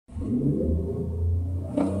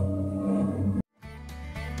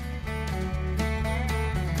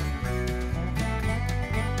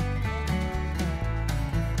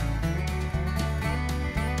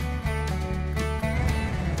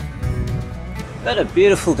What a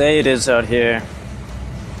beautiful day it is out here.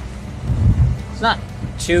 It's not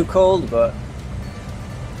too cold, but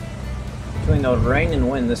between the rain and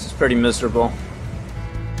wind, this is pretty miserable.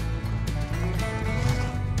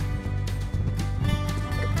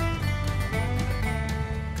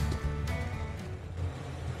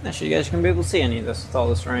 Not sure you guys are going to be able to see any of this with all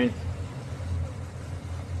this rain.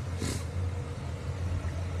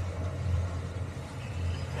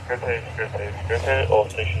 Good day, all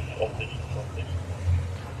stations, all stations, all stations.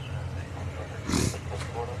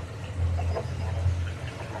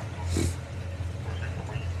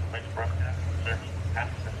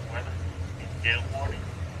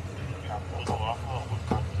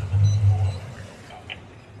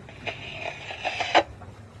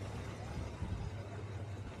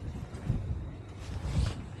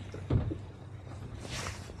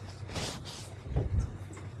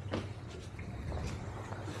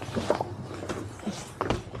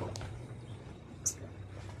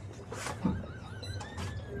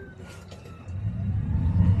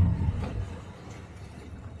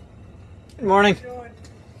 Good morning.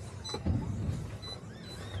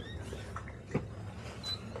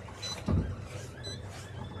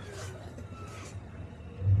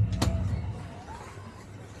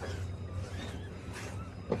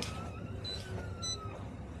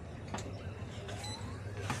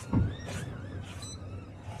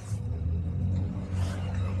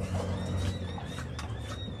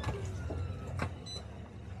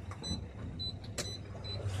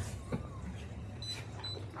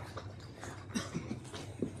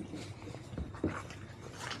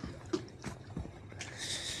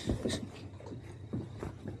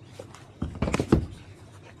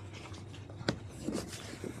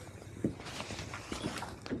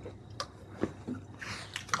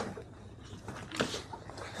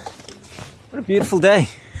 What a beautiful day.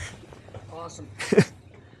 Awesome. It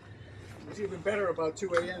was even better about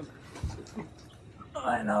 2 a.m.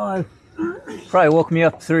 I know, probably woke me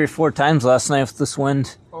up 3 or 4 times last night with this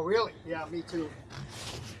wind. Oh, really? Yeah, me too.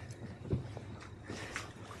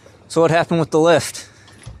 So what happened with the lift?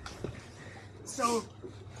 So,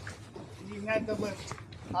 you had the lift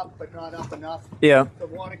up, but not up enough. Yeah. The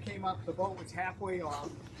water came up, the boat was halfway off,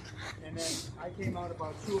 and then I came out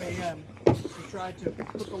about 2 a.m. and tried to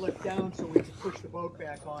put the lift down so we could push the boat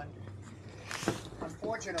back on.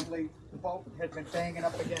 Unfortunately, the boat had been banging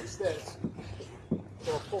up against this,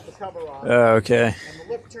 so I pulled the cover off. Oh, okay. And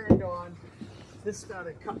the lift turned on, this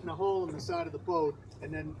started cutting a hole in the side of the boat,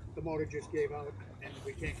 and then the motor just gave out, and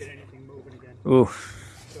we can't get anything moving again. Ooh.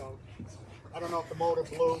 So, I don't know if the motor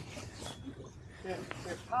blew.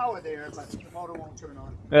 There's power there, but the motor won't turn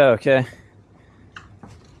on. Oh, okay.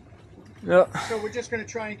 Yep. So we're just going to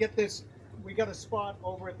try and get this. We got a spot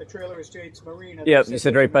over at the Trailer Estates Marina. Yep, you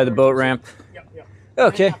said right by the boat ramp. Yep, yep.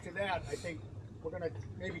 Okay. And after that, I think we're going to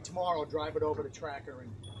maybe tomorrow drive it over to Tracker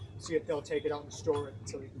and see if they'll take it out and store it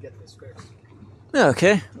until we can get this fixed.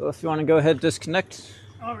 Okay. Well, if you want to go ahead, disconnect.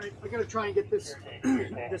 All right, I got to try and get this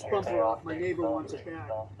this bumper off. My neighbor wants it back.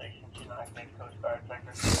 Coast Guard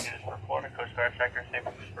sector, safety for Florida. Coast Guard sector,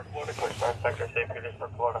 safety for Florida. Coast Guard sector, safety for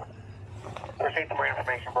Florida. Proceed to more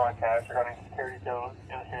information broadcast regarding security zones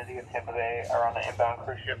in the vicinity of Tampa Bay around the inbound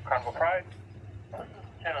cruise ship Carnival Pride.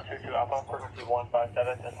 Channel 22 Alpha, frequency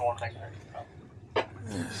 157 and 1 Hector. I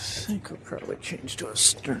think we'll probably change to a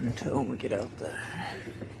stern tow when we get out there.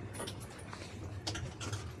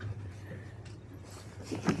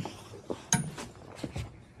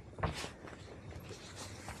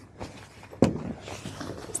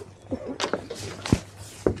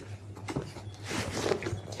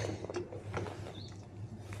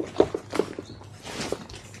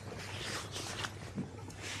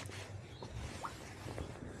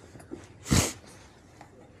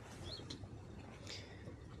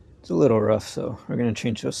 It's a little rough, so we're going to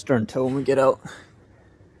change to a stern tow when we get out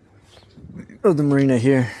of the marina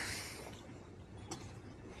here.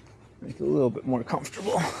 Make it a little bit more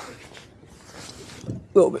comfortable, a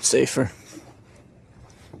little bit safer.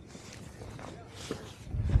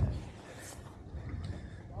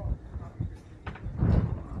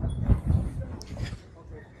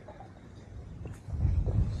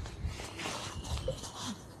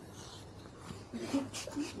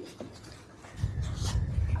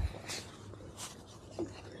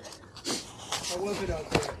 How was it out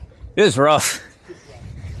there? It was rough.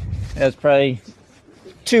 It was probably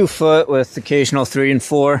 2 foot with occasional 3 and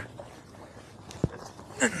 4.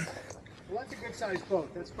 Well, that's a good sized boat.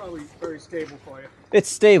 That's probably very stable for you. It's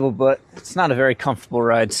stable, but it's not a very comfortable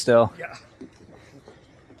ride still. Yeah.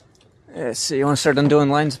 So you want to start undoing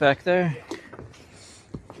lines back there?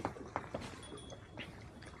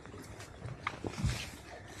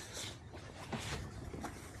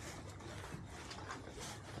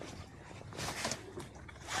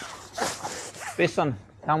 based on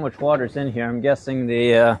how much water's in here, I'm guessing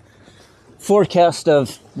the forecast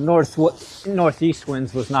of northeast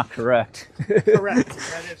winds was not correct. Correct.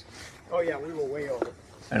 That is. Oh yeah, we were way over.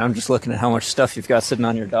 And I'm just looking at how much stuff you've got sitting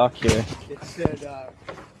on your dock here. It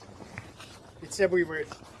said we were at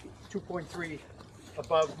 2.3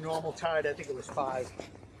 above normal tide. I think it was 5.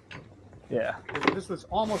 Yeah. This was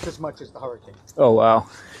almost as much as the hurricane. Oh wow.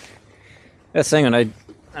 That's the thing, and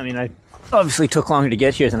I obviously took longer to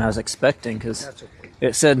get here than I was expecting because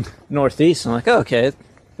it said northeast. I'm like, oh, okay,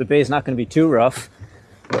 the bay's not going to be too rough.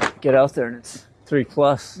 Get out there and it's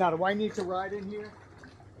 3+. Now, do I need to ride in here?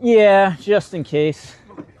 Yeah, just in case.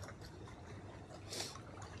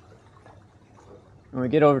 When we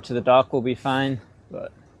get over to the dock, we'll be fine.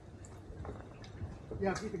 But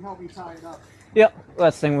yeah, if you can help me tie it up. yep,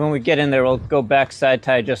 last thing, when we get in there, we'll go back side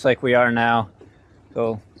tie just like we are now.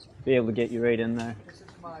 So be able to get you right in there.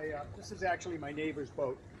 This is actually my neighbor's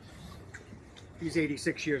boat. He's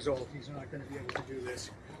 86 years old. He's not going to be able to do this.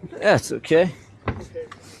 That's okay. Okay.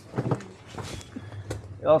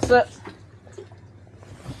 You all set?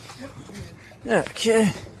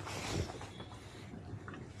 Okay.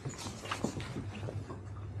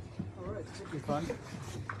 All right, this will be fun.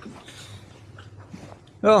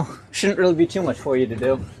 Well, shouldn't really be too much for you to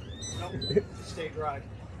do. Nope. Stay dry.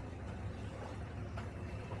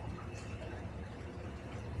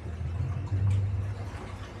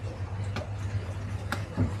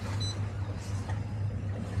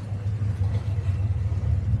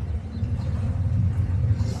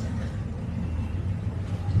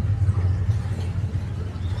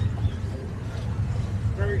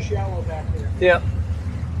 Very shallow back there. Yep.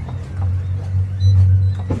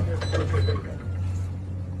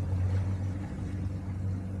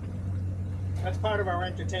 That's part of our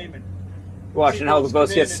entertainment. Watching how the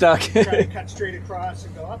boats get stuck. Try to cut straight across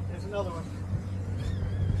and go up. There's another one.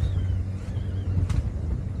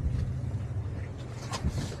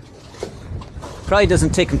 Probably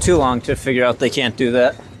doesn't take them too long to figure out they can't do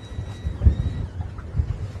that.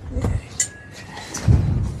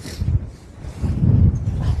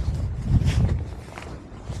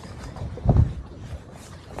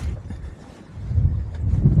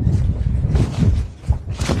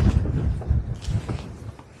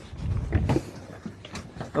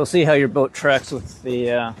 We'll see how your boat tracks with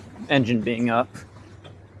the engine being up.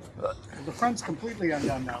 The front's completely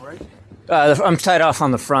undone now, right? I'm tied off on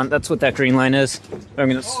the front. That's what that green line is. I'm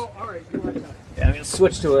gonna. Oh, all right. You like that. Yeah, I'm gonna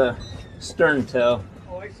switch to a stern tow.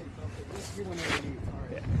 Oh, I see. Okay. You went underneath. All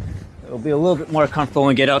right. It'll be a little bit more comfortable when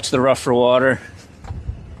we get out to the rougher water.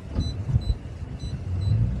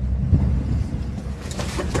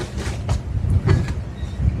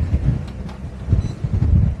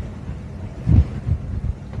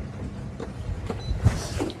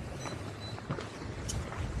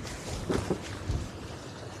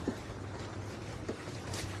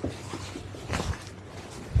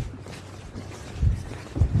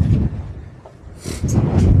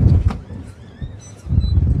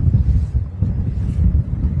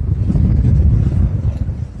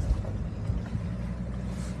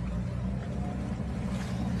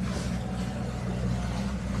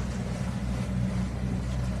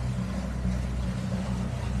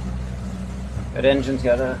 That engine's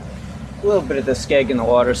got a little bit of the skeg in the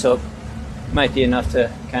water, so it might be enough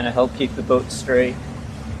to kind of help keep the boat straight.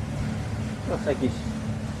 Looks like he's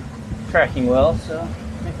tracking well, so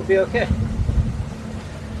I think we'll be okay.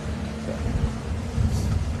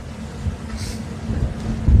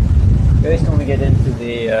 At least when we get into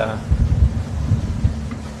the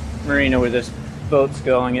marina where this boat's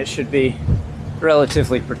going, it should be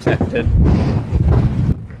relatively protected.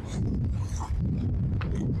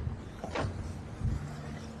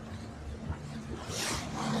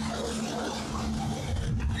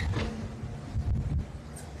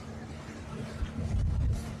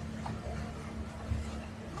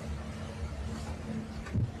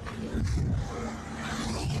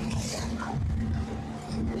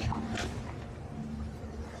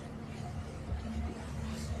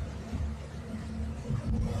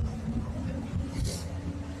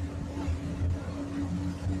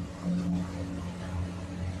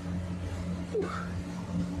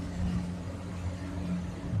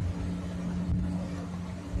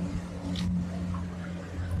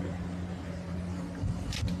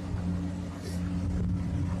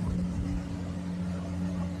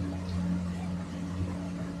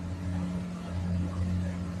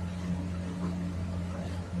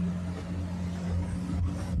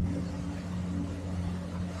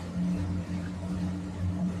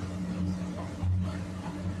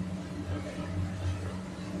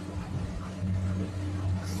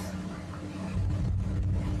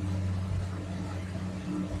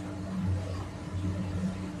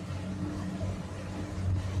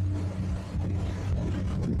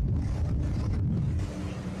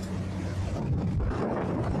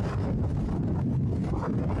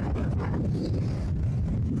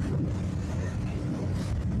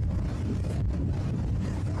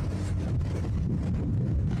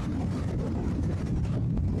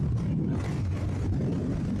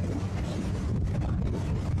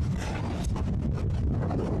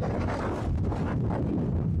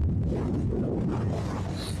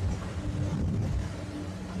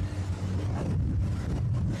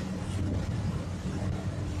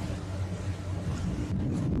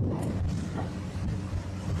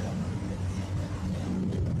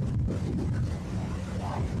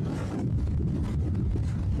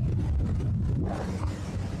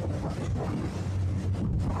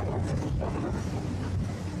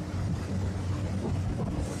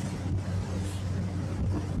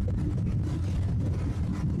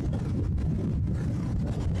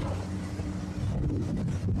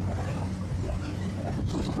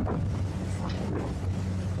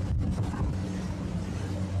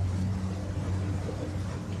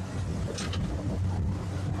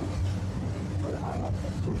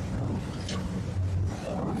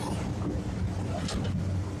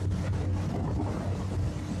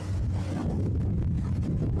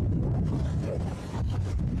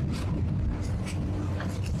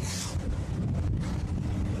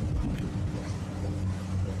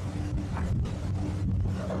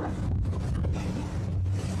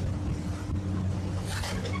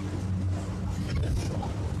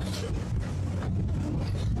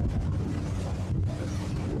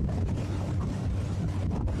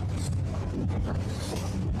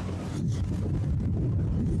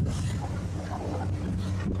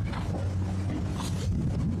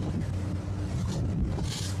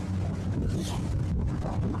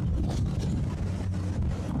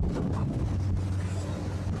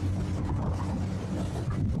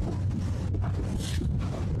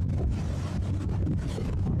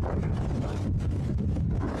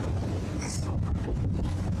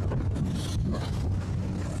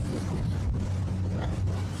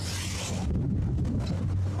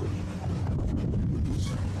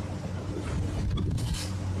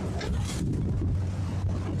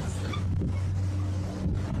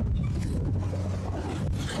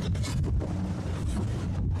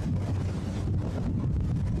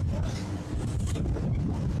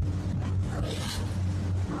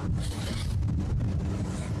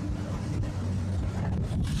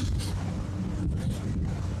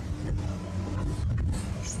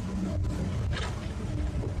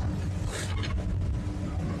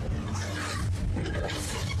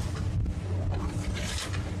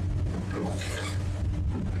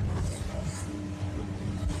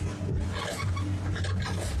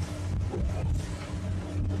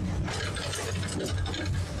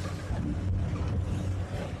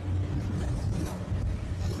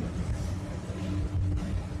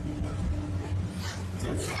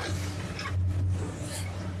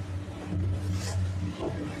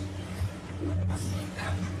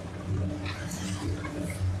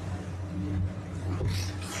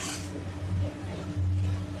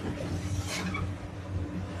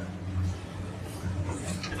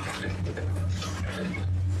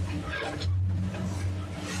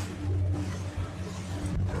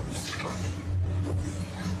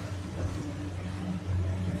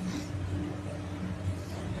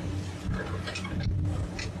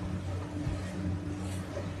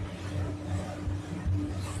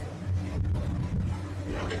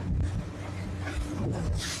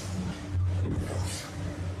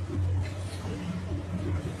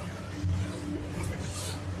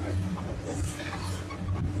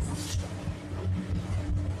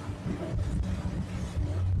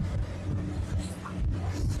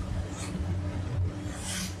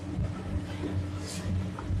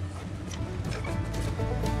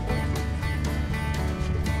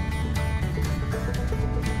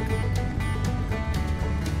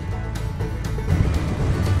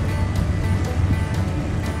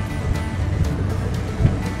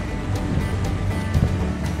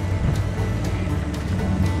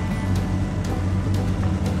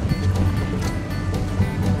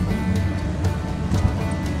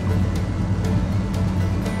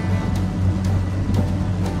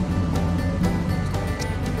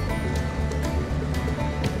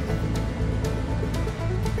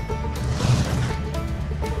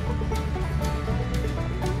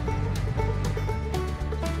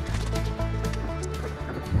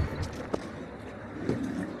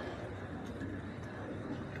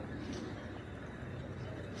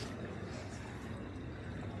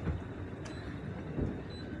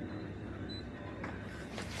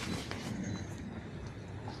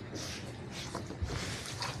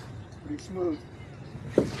 Pretty smooth.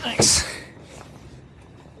 Nice. Is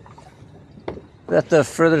that the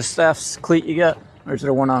further staff's cleat you got? Or is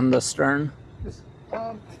there one on the stern?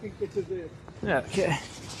 I think this is it. Yeah, okay.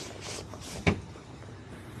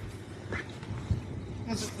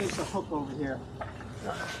 There's a hook over here.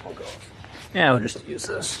 Yeah, we'll just use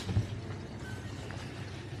this.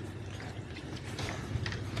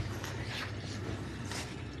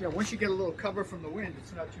 Yeah, once you get a little cover from the wind,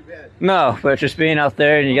 it's not too bad. No, but just being out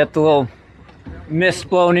there and you get the little mist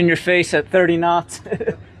blowing in your face at 30 knots.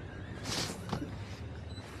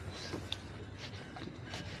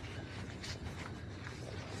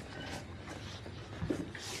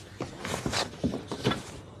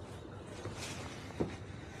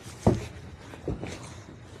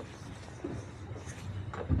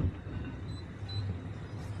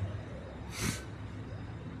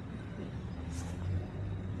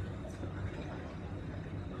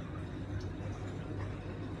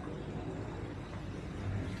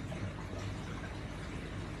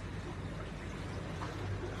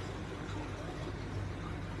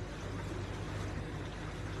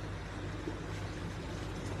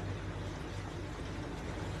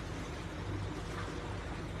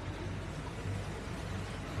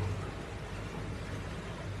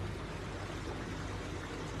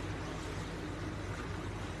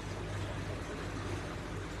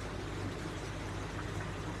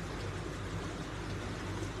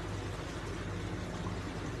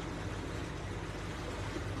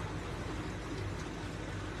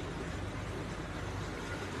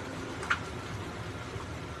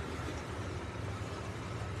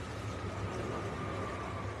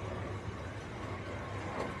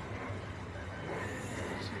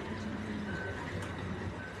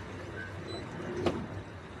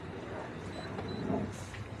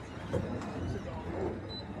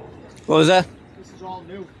 What was that? This is all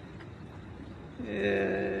new.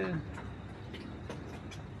 Yeah.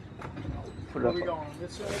 Where are we going, on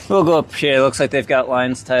this side? We'll go up here. It looks like they've got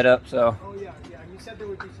lines tied up, so. Oh yeah, yeah. You said there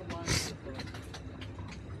would be some lines.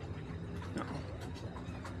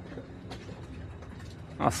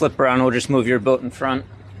 I'll flip around. We'll just move your boat in front.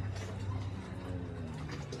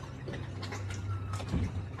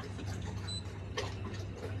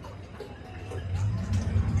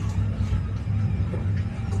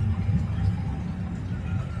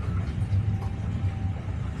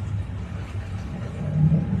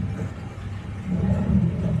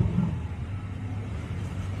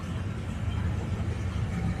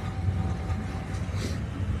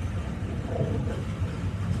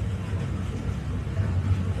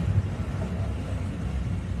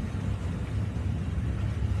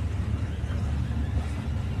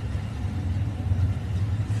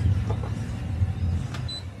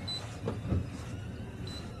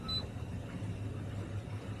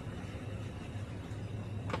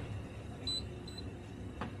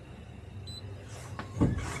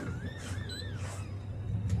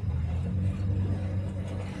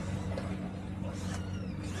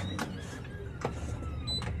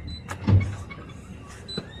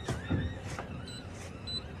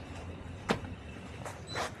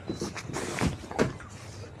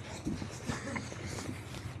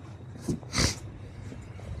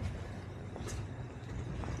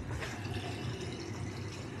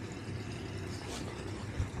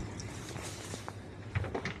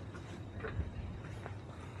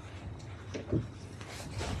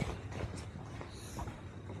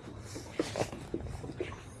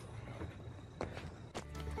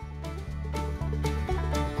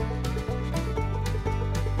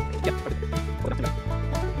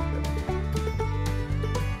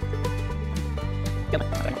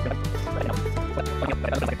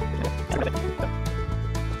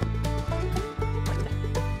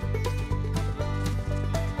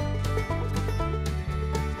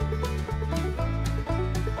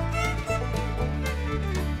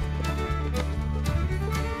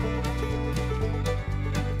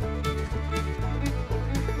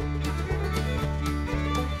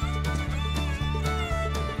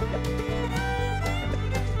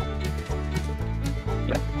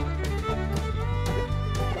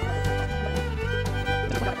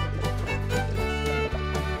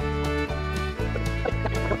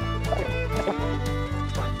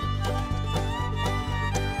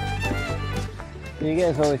 You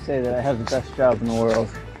guys always say that I have the best job in the world,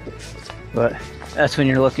 but that's when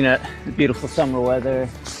you're looking at the beautiful summer weather,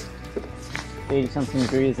 80-something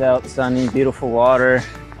degrees out, sunny, beautiful water.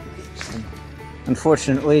 And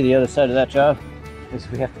unfortunately, the other side of that job is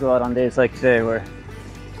we have to go out on days like today where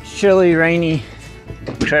it's chilly, rainy,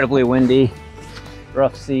 incredibly windy,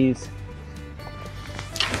 rough seas.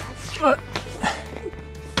 But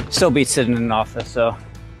still beats sitting in an office, so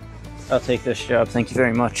I'll take this job. Thank you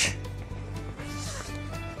very much.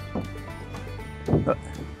 But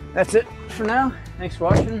that's it for now, Thanks for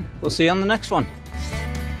watching. We'll see you on the next one.